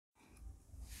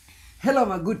Hello,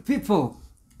 my good people.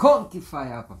 Konki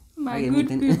Faya. My good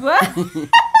people.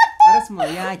 That's my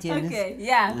Okay,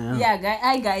 yeah, guys.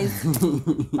 Hi, guys.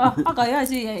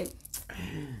 Okay,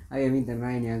 I am in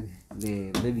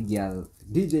the baby girl,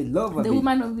 DJ Lovah. The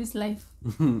woman of his life.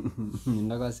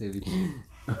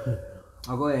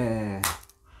 I go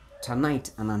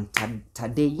tonight and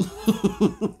today.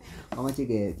 I want to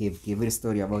give a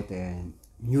story about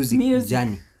music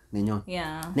journey. Yeah.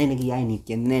 Yeah.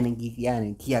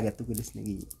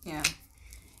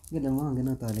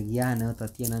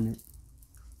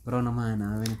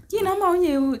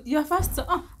 Your first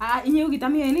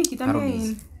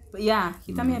yeah,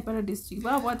 kitamia Paradise.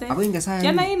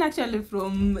 Can I actually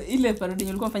from ile parody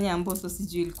nilikuwa nafanya Amboso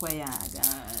sijui ilikuwa ya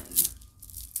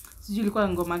sijui ilikuwa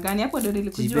ngoma gani hapo ndio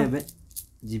nilikujua.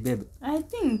 Jibebe. I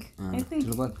think.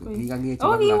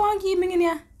 Oh, you want ki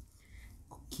mingine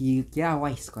kia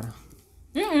wise kora.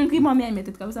 Kimwambia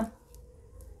imetet kabisa.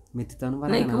 Metitano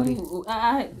bana na ori.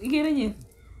 Igere nye.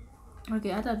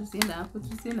 Okay, hata tusienda hapo.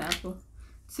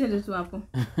 Tusiende tu hapo.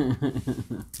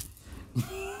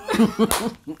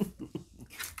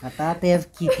 Kata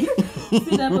tefki.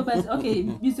 Okay,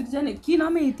 music journey.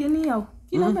 Kiname iteni yao.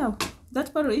 Kiname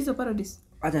that part is a Paradise.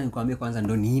 Acha nikwambie kwanza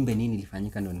ndo niimbe nini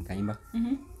ilifanyika ndo nikaimba.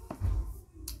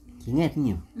 Kinget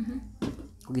niyo.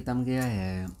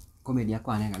 Kukitamgea comedy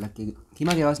yako aneka lakini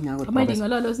kimage was nyango. Comedy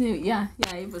ngalo ni yeah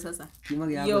hivyo sasa.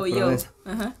 Kimage yako. Yo.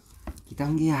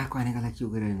 Kitamgea yako aneka lakini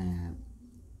ugere na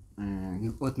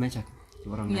ot mecha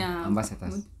kiborong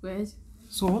ambassadors.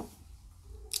 So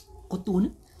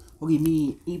kotune ogi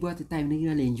mi ibwate time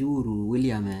nikale njuru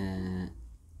William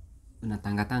una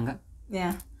tanga.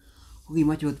 Yeah. Ogi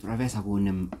macho professor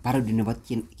konem parody nebo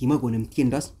tien kima konem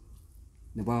tiendos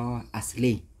nebo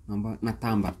Aslay nomba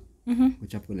natamba.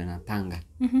 Kuchap kule natanga.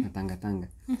 Natanga.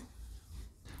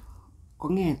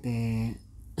 Kongete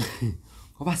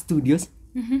koba studios.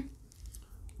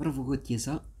 Ora fuko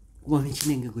tiesa kwa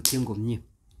michinenge kutien komnye.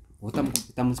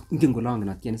 Tam ngingo lang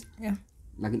na tienes. Yeah.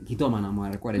 Lakini kitoma na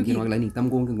mara kwa ngino lakini tam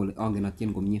gonge ngol ange na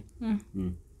tien komnye.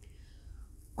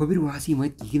 Ko biru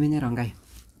wasimoit kikimenya rangai.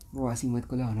 Wasimoit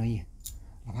ko la no ye.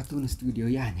 Abatu studio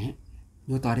yani.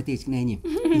 Nyo taretech nenye.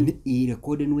 I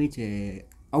recording weche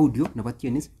audio nebo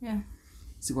tienis. Yeah.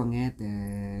 Sikonget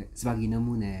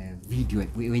sibaginamu ne video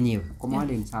wenyewe.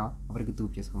 Komalen sawa. Abare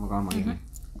kitupche kama magene.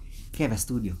 Keba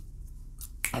studio.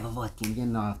 Aba voti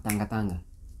ngeno tanga.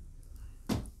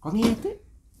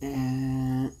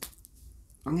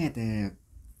 Kongete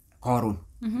korun.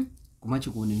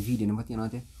 Kumachu kunin video nebo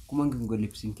tienote. Kumangen go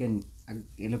lip synken ak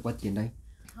ele kwatiendai.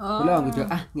 Kula ngito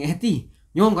ngeti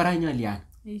nyon kora nyalian.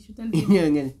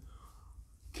 Ngene.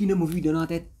 Kinemu video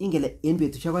notet ingele en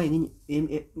betusiek aeng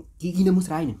kinemu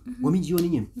sraini. Gomi jioni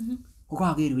nyem. Ko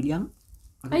kager William.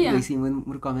 Ak simon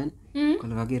murkomen.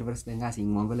 Kole kager president ngasi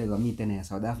ngongole komiten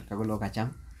South Africa kolo kacham.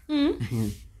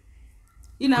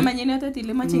 Ina manyene yote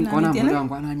ile machina mitene. Kona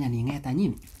ngwana nyani ngeta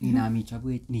nyim. Ina mi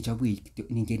chabwe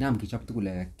ni kenam kichap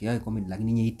tugul keyoe comedy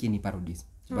lakini nye itieni Paradise.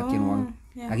 Chapatien wang.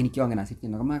 Lakini kionge na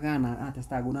sitien kama kana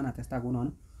atesta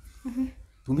kuno.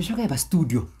 Tumbisho kaiba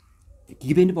studio.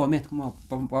 Kikibendi Bomet kuma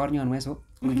pornyon weso.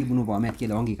 Ngibunu Bomet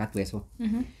kele wangi kat weso.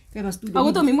 Kaiba studio.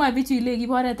 Ako to mimwa bichu ile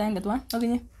kibore taenge twan.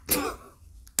 Akinye.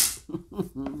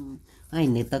 Ai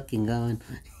netakingan.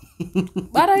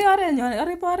 Bara yore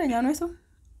nyon weso.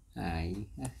 Ai.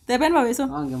 Teben ba weso?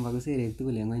 Angem bagusere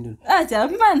tugul en ngondun. Acha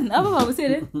man, aba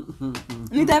bagusere.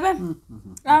 Ni teben.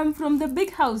 I'm from the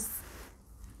big house.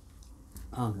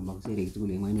 Angem bagusere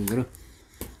tugul en ngondun gero.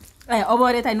 Ay,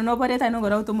 obore taino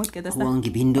gora automot ketasta. Wangi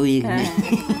bindo yek.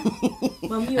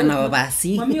 Ana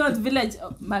babasi. Mami ot village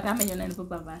makame nyona ni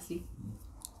babasi.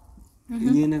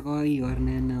 Yene ko I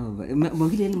orne no.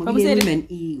 Magile men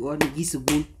I or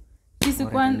gisukun.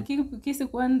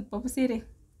 Kisukwan papusere.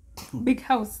 Big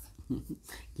house.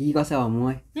 Kiko sawa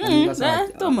moy.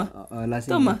 Toma.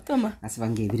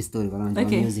 Asvange bir story ko lan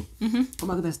music.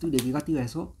 Koma ke studio kikati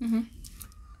weso.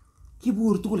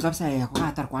 Kibur tugul kabisa ya ko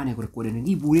atar kwane ko record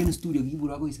ni bure ni studio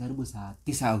kibur ako isaribu saa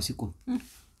 9 usiku.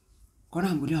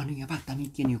 Kona mburi ani ngapata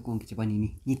mitien yo konki chapa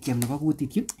nini? Nitiam na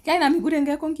bakutit yu. Kaina migure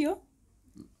nge konki yo.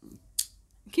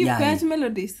 Keep catch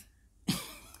melodies.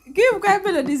 Keep catch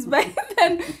melodies by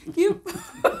then keep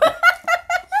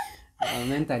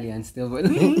mentally unstable.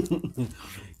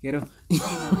 Quiero.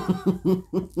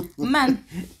 Man.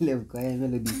 Le cae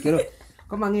melodies. Quiero.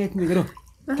 Koma nget mi quiero.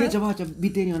 Que chapa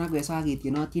biteni ona kwesa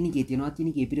tiene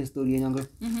que pire story nyango.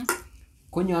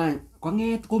 Konyo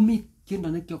konget komit tiendo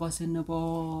ne kyokose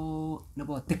nebo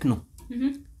techno.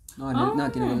 No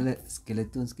tiene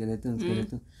skeleton.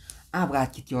 Abga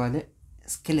kityo ale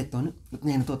skeleton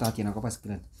ne to ta tiene ko pa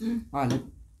skeleton. Ale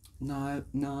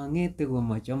no ngete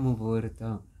komachame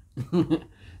borto.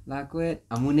 Lakwet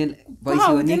amun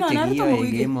boisionik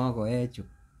chekiyoe kemo koechu.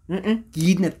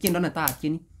 Kiit ne tiendo netaa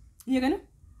atyeni. Yekene?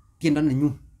 Tiendo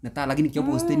nenyun netaa lakini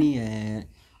kiaposteni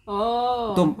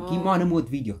tom kimonemu ot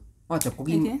video. Achop ko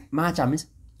machamis.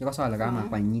 Chekasole kama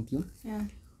kwanyit yun.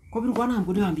 Kobiru konam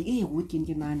koleon biik koutien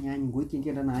tiendo nani koutien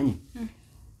tiendo nani.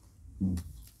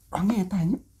 Ang'et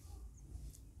any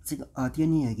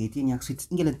atieni ketieni ak sweet.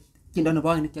 Ingele tiendo nebo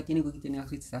oeng nekiatieni ko kitieni ak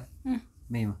sweet sasa.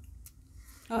 Meo.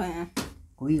 Oh yeah.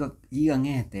 Ko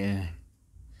kikang'et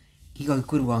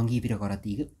kikakurwon kibire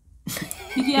korotik.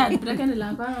 Kikiat breaken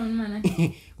lakwan mana.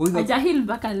 Ajahil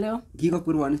baka leo.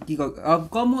 Kikakurwon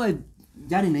komoe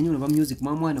jani nenyun nebo music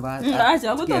mamwoe nebo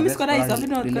acha ko tomis kora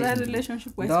isopinot kora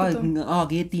relationship wise ko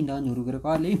ketindo nyoru kore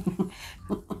kale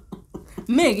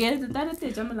mege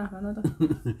tarete chama lakanoto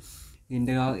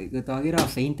inde kotoker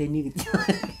afeinteni kityo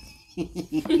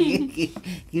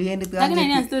kiwendi tu lakini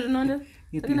ni story nonde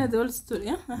lakini the whole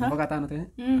story nebo katano te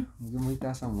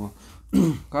ngimuita samo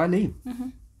kale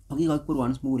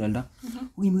okikakwerwon muguleldo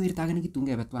kokimewirta akine kitun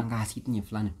kebe twan kasit nye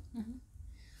fulani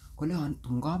koleon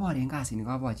tun kabor en kasini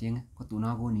kabocheng'e kotun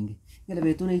akonin ki ngele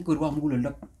betut nekikwerwon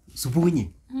muguleldo subui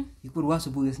nye kikwerwon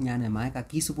subui sinyane maika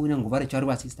ki subui ne ngobore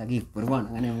choru asista kikwerwon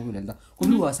akane muguleldo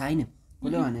kobiruon saa nne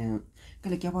koleon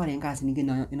kele kiabor en kasini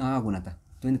inokakun ata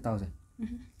 20,000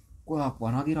 ko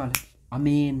akwon aker ale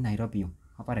amen Nairobi yu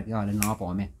abore kele no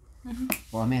Bomet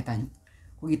Bomet any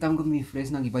ko kitam komi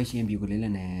phrase nekiboisien biik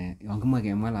kolelen yon kimoe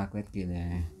kemwa lakwet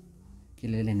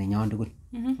kelelen nenyon tugul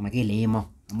makele emo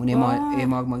amun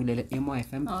emo makilele emo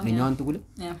FM nenyon tugul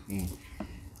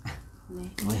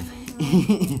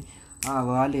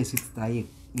wale sitaik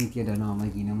nitiendo no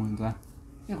makinemu twan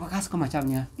kokas komacham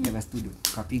nia kebe studio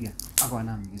kapiga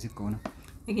akonam music kona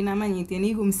Ikina nyitieni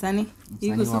iku msanii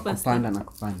iku superstar na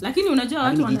kupanda. Lakini unajua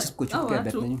watu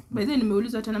baadhi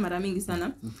nimeulizwa tena mara mingi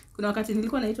sana. Kuna wakati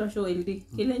nilikuwa naitwa show LD.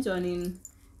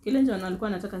 Kilenjo alikuwa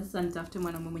anataka sasa nitafute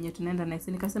mwanamume mwenye tunaenda naye.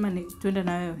 Nikasema ni tuende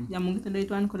na wewe. Ya Mungu ndio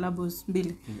itwa collabs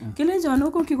 2. Kilenjo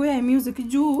huko Kigoya music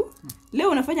juu. Leo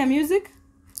unafanya music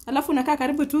alafu unakaa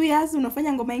karibu 2 years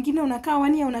unafanya ngoma nyingine unakaa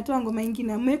 1 year unatoa ngoma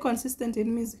nyingine. Make consistent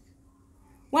in music.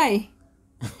 Why?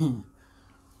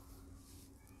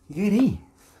 Geri.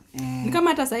 Ni kama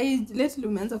hata sasa lately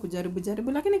umeanza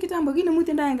kujaribu lakini kitambo kile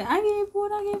mtu ndanga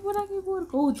akipura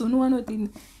ko utunu anoti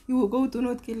yuko ko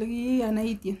utunu kile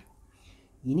anaitia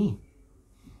ini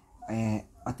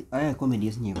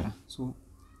comedy sinye kora so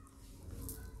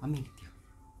amikitio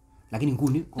lakini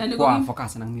nguni kwa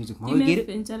focus na music magere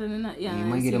penchana na ya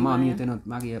magere mami tena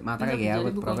mataka ke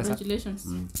hapo professor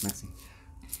merci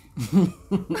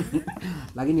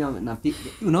lakini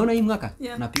unaona hii mwaka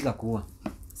napiga kuwa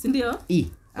si ndio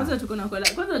kwanza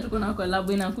tuko na collab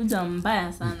inakuja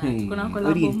mbaya sana. Tuko na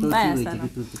collab mbaya sana.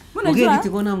 Unajua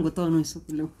tuko na mgotono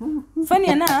isukule. Funny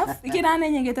enough, ikira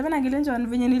nenye tena Kilenjo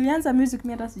venye nilianza music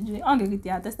mimi hata sijui.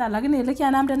 Ongekitia testa lakini ile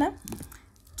kia namda na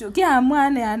tukia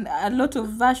mwane a lot of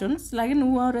versions lakini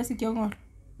huwa resi kiongor.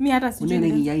 Mimi hata sijui.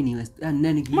 Unene yaini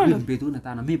nani kibetu na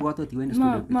tana. Mimi bwato tiwende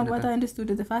studio. Mimi bwato ende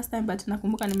studio the first time but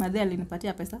nakumbuka ni madhe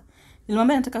alinipatia pesa.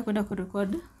 Nilimwambia nataka kwenda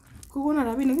kurecord. Kuona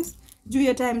rabini kisi juu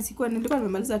ya time nilikuwa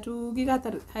nimemaliza tu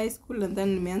gigata high school and then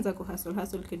nimeanza ku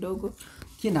hustle kidogo.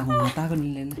 Kienda nataka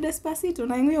nilele. Despacito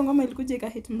na hiyo ngoma ilikuja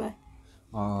hit mbaya.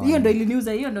 Hiyo ndio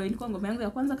iliniuza, hiyo ndio ilikuwa ngoma yangu ya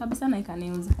kwanza kabisa na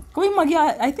ikaniuza. Kwa hiyo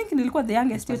mwagia I think nilikuwa the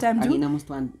youngest time juu.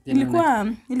 Nilikuwa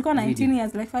 19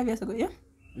 years like 5 years ago, yeah.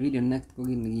 Video next kwa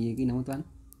kina mtu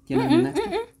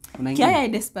next. Kia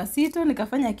Despacito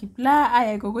nikafanya Kipla,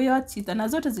 aya Gogoyo Chita na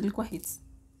zote zilikuwa hits.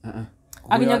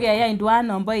 Akinyogea ya indwa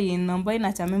nombo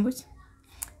ina chamembuchi.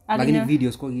 Lakini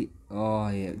videos kwa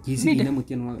kisi kina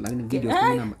mutiano lakini videos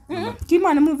kwa namba.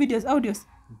 Kima na move videos audios.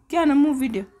 Kia na move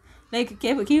video. Like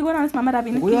kiko na mama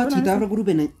rabini. Gogoyo Chita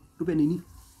grupe nini? Grupe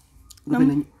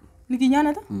nini?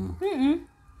 Nikinyana ta?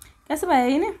 Kasi ba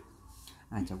yini?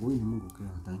 Acha kwa ni Mungu kwa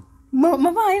hata.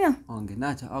 Mama ina.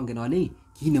 Onge na wale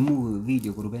kinemu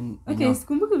video grupen. Okay,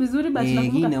 sikumbuki vizuri but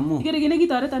nakumbuka. Ikere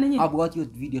kitareta ninyi. Abwati yo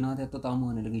video na hata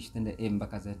tamone legishitende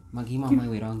embakaze. Magima mai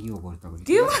werangi yo gorta ko.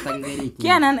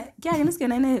 Kiana niske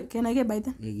na ke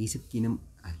baita. Kisip kinem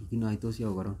akinoitos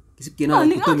yo goro. Kisip kina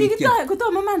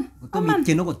kutomo man. Kutomo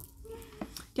kino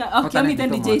Kiamiten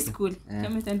DJ school.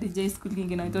 Kiamiten DJ school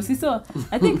kinginoitos. So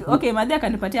I think okay madhi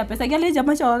akanipatia pesa. Gale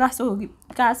jamaa cha wagaso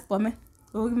kas pome.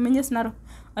 Mwenye snaro.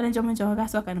 Wale njoma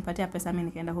wagaso akanipatia pesa mimi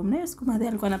nikaenda home. Na siku madhi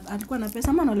alikuwa na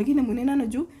pesa maana lakini munena na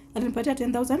juu alinipatia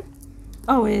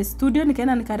 10,000. Studio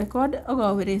nikaenda nikarecord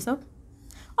wereso.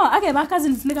 Ake ba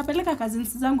cousins nikapeleka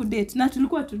cousins zangu date na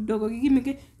tulikuwa tudogo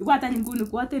kikimike ilikuwa hata nyinguni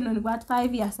kwa tena ni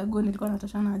 5 years ago nilikuwa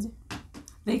natashana aje.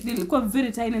 Like nilikuwa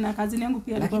very tiny na cousin yangu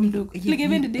pia alikuwa mdogo. Like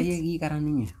even the dates. Hii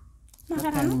karani.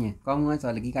 Makarani. Kama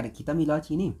sala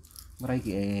kitamilochini.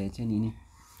 Marai chenini.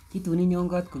 Kitu nini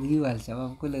ongot ko kiwal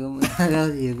sababu kule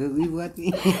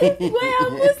kuibwati.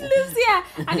 Wewe Muslims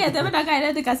ya. Akatema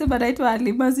kaida kasema naitwa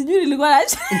Halima. Sijui nilikuwa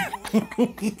nacho.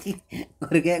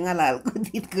 Orge ngalal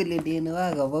kutit kule deno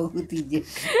akaba kutije.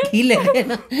 Kile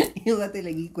deno. Yote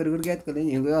lagi kurget kule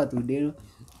nyewe watu deno.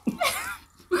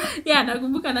 Ya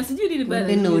nakumbuka na sijui nini bana.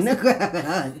 Deno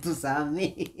na tusame.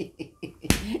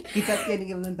 Kitapia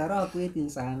ningemtara kwetu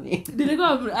nsame.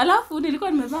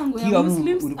 Nilikuwa nimevaa nguo ya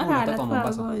Muslims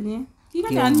akala kwenye.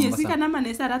 Kika sika na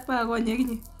manesa rat pa kwenye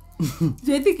kinyi.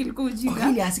 Jeti kilikuwa ujinga.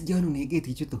 Ile asigano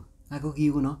negeti chuto. Ako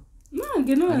kiuno.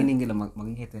 Ngeno. Lakini ngela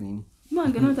magingeta nini?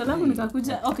 Ngeno talafu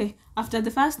nikakuja. Okay, after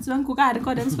the first one kuka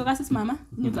record kwa kasi mama.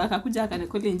 Nyuka akakuja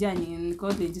akarekodi njani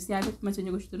nikode jinsi yake macho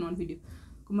nyuko shoot on video.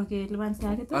 Kumake levansi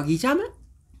yake to. Akichama?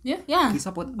 Yeah.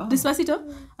 Support. Despacito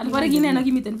alikuwa regine na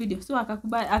kimiten video. So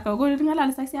akakubali akagora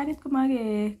ngala saksi yake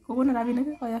kumake kokona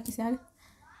rabinik kwa yake yake.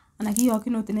 Anakiyo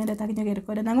kino tinenda takinyo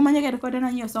record. Na ngumanya record na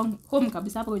hiyo song home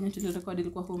kabisa hapo kwenye studio record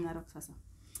ilikuwa home na rock sasa.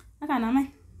 Akana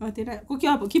mai. Otira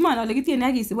kukiwa hapo kimana lekitie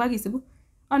akisibu.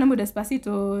 Ana mu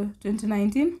Despacito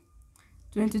 2019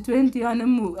 2020 ana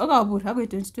mu akabur hapo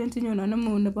 2020 nyono ana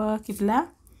mu nebo Kipla.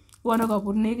 Wana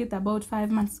kabur nekit about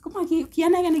 5 months. Kuma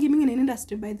kiana gani kimingi in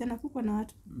industry by then akuko na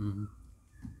watu.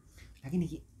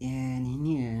 Lakini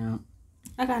nini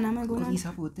akana mai gona.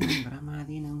 Support ni barama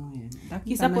dina mo.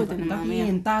 Support ni mama.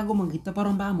 Entago mangita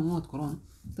paromba mo koron.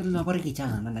 Tula pare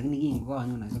kichana lakini kingo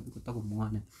anyo na sabi kutako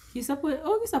muana.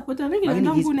 Support na ngila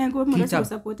ndangu nengo mo na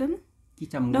support na.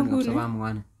 Kicha mungu sababu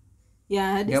muana.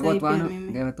 Ya disciple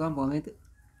mimi. Gaba tu ambo ngete.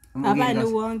 Aba ni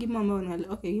wangi mama ngale.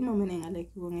 Okay, mama ne ngale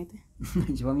ki wongete.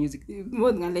 Jiwa music.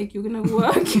 Mod ngale ki na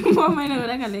wangi mama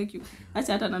ne ngale ki.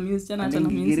 Acha hata na music chana hata na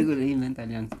music. Ngiri go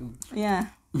mental yangu. Yeah.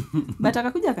 But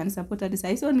akakuja akanisupport hadi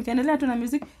sasa. So nikaendelea tu na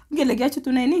music. Ngelegea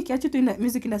tu na nini? Kiachu tu in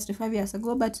music industry 5 years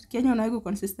ago but Kenya unaigo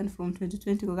consistent from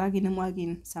 2020 kwa gagi ni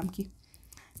mwagi samki.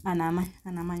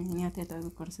 Anama ni ateta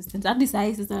consistent. Hadi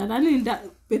sasa nani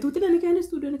petutina nikaenda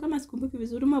studio ni kama sikumbuki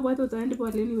vizuri mabwato utaende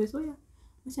pale anyway so yeah.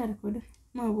 Masha record.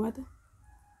 Mabwato.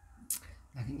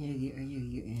 Lakini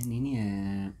nini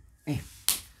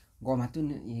ngoma tu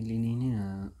nini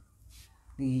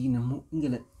ni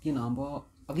ngela tiena ambo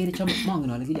agere cham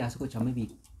mangino le kile asiko chame bi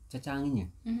chachang inye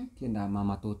tienda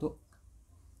mama toto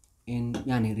en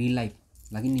yani real life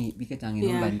lakini bike changi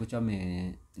online ko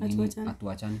chame nini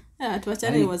atuachane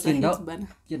was a hit bana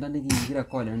tienda nikigira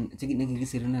call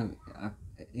nikisirina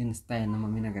in style na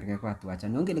mamina karika kwa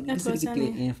atuachane ongele kisirikite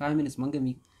in 5 minutes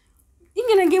mangemi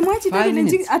ingene ngemwachi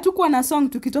tena atakuwa na song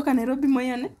tukitoka Nairobi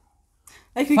moyone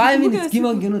like 5 minutes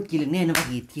kimongeno kile nene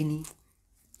bakitini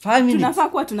 5 minutes tunafaa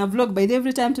kuwa tuna vlog by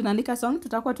every time tunaandika song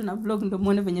tutakuwa tuna vlog ndio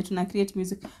muone venye tuna create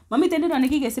music mami tende ndo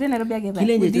nikige sire Nairobi yake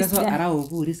kile nje so arao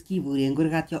ku riski buri ngori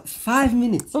katyo 5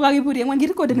 minutes okagiburi ngwa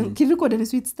record ni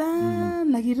sweet star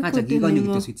na record acha kigonyo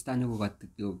kitu sweet star nyoko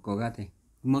kogate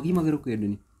magimagero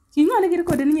kwedoni kingone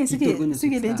record ni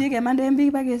sige denje ke mande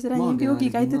mbi bagesira nyimbi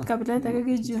ukikaitit kabla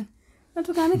takagejio na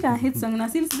tukanika hit song na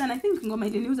season I think ngoma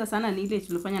iliniuza sana ni ile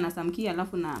tulifanya na Samki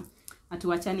alafu na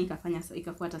atuachani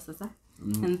ikafuata sasa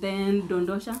and then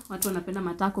dondosha watu wanapenda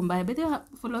matako mbaya bete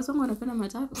followers wangu wanapenda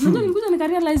matako unajua nikuja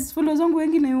nikarealize followers wangu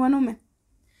wengi ni wanaume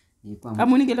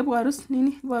kama ningelepo harus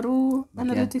nini waru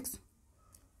analytics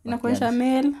inakuonyesha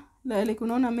male like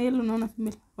unaona male unaona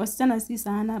female wasichana si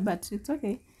sana but it's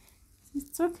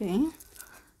okay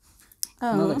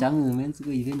no changu mensi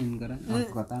ko even ngara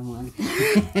kwa tamu ali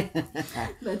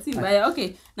that's it baya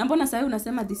okay na mbona sasa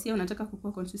unasema this year unataka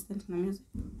kukua consistent na music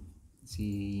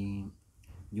si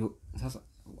yo sasa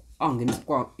angeni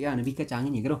kwa yani bika changi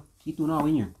nyigero kitu na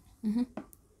wenye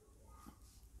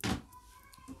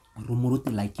rumuruti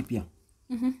like pia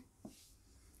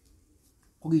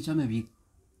ko gichame bik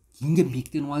kinge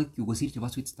bik tin wa ki go sirche ba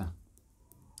sweet star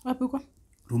wapi kwa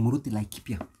rumuruti like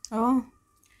pia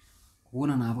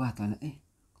kuona na bwata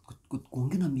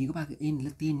kongen bik ba en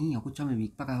leteni ako chame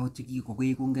bik paka hoche ki ko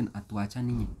kongen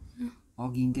atuachani nye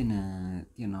ogingen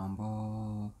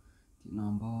tienambo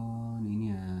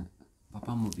nini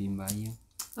papa mobimba hiyo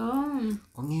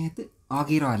kongete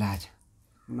agiro alacha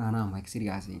na Mike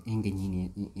serious en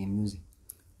kenyini en music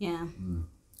yeah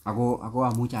ako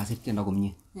amucha asitienda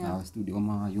komnye na studio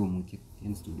kama yomuti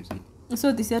en studio site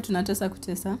so this year tunatesa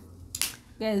kutesa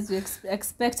guys we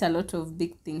expect a lot of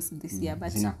big things this year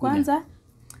but kwanza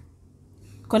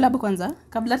collab kwanza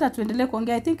kabla hata tuendelee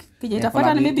kuongea I think kije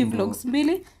itafuata ni maybe vlogs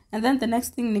mbili and then the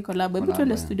next thing ni collab hebu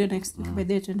tuende studio next week by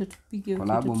the way tuende tupige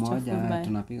collab moja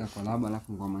tunapiga collab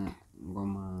alafu ngoma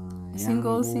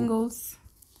singles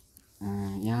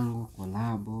yangu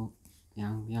collabo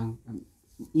yangu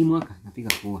hii mwaka napiga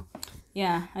poa.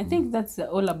 Yeah, I think that's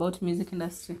all about music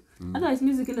industry. Otherwise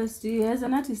music industry as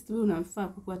an artist wewe unafaa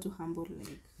kuwa tu humble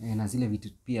like. Na zile vitu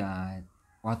pia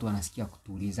watu wanasikia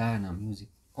kutulizana na music.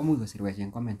 Kama hiyo sirwaje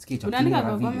comments kitu tunaandika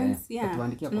kwa comments, yeah.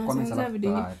 Tuandikia kwa comments alafu.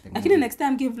 Lakini next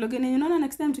time give vlog yenyewe unaona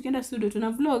next time tukienda studio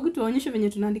tuna vlog tuonyeshe venye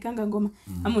tunaandikanga ngoma.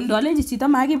 Amundo aleji chita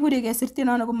magibure gesirti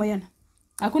naona kama yana.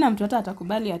 Hakuna mtu hata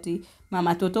atakubali ati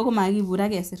mama toto ko magibura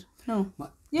gesir. No.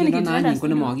 Yoni kitu nani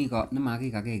kuna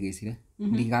magika gesire.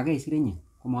 Ndika gesire nye.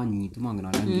 Kama nyinyi tumange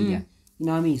na langia.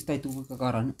 Inami stay tu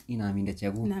kakaran inami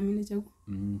ndechegu.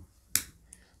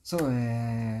 So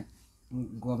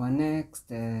ngoma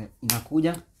next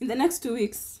inakuja in the next 2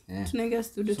 weeks. Tunaingia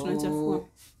studio tunachafua.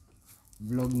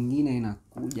 Vlog nyingine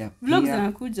inakuja pia. Vlogs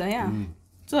zinakuja, yeah.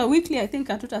 So weekly I think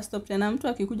hatuta stop tena, mtu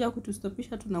akikuja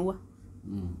kutustopisha tunaua.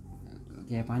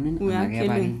 Okay, panen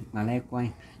anageba nalekwa.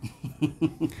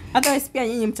 Hata pia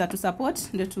nyinyi mtatu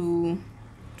support ndio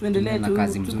tuendelee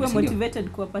tukue motivated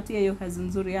kuwapatia hiyo kazi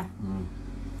nzuri ya.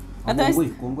 Hata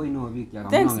Kongo ino wiki ya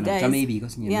kama na chama hivi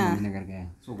kasi nyingine.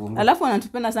 So Kongo. Alafu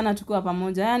wanatupenda sana tukiwa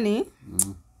pamoja, yani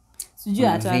sijui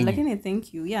hata lakini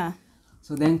thank you, yeah.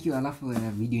 So thank you. Alafu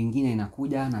video nyingine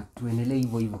inakuja na tuendelee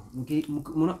hivyo hivyo.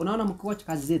 Unaona mkiwatch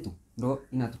kazi zetu ndo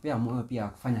inatupea moyo pia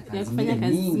kufanya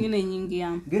kazi nyingi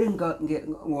ya. Gerenga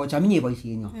ngochaminye boy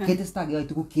yenyo. Kete stag ya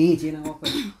tuku keje na wako.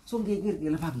 So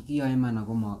ngegere faki kiyo emana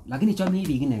koma. Lakini chama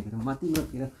hivi ngine matingo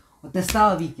kile.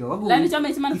 Otestao vikyo. Lakini chama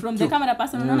isimana from the camera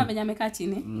person unaona venye amekaa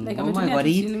chini. Like ametumia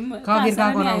chini. Kama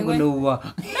kirka kona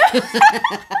ngolowa.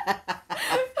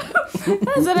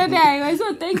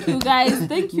 So thank you guys.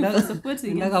 Thank you for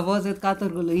supporting us. Ndaka voice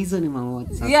kator golo hizo ni mambo.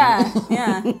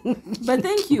 Yeah. But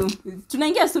thank you.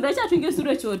 Tunaingia studio, acha tuingie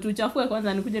studio chuo tuchafue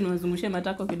kwanza nikuje niwazungushie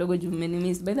matako kidogo juu mmeni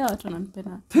miss. By the way watu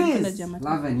wananipenda.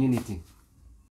 Love and unity.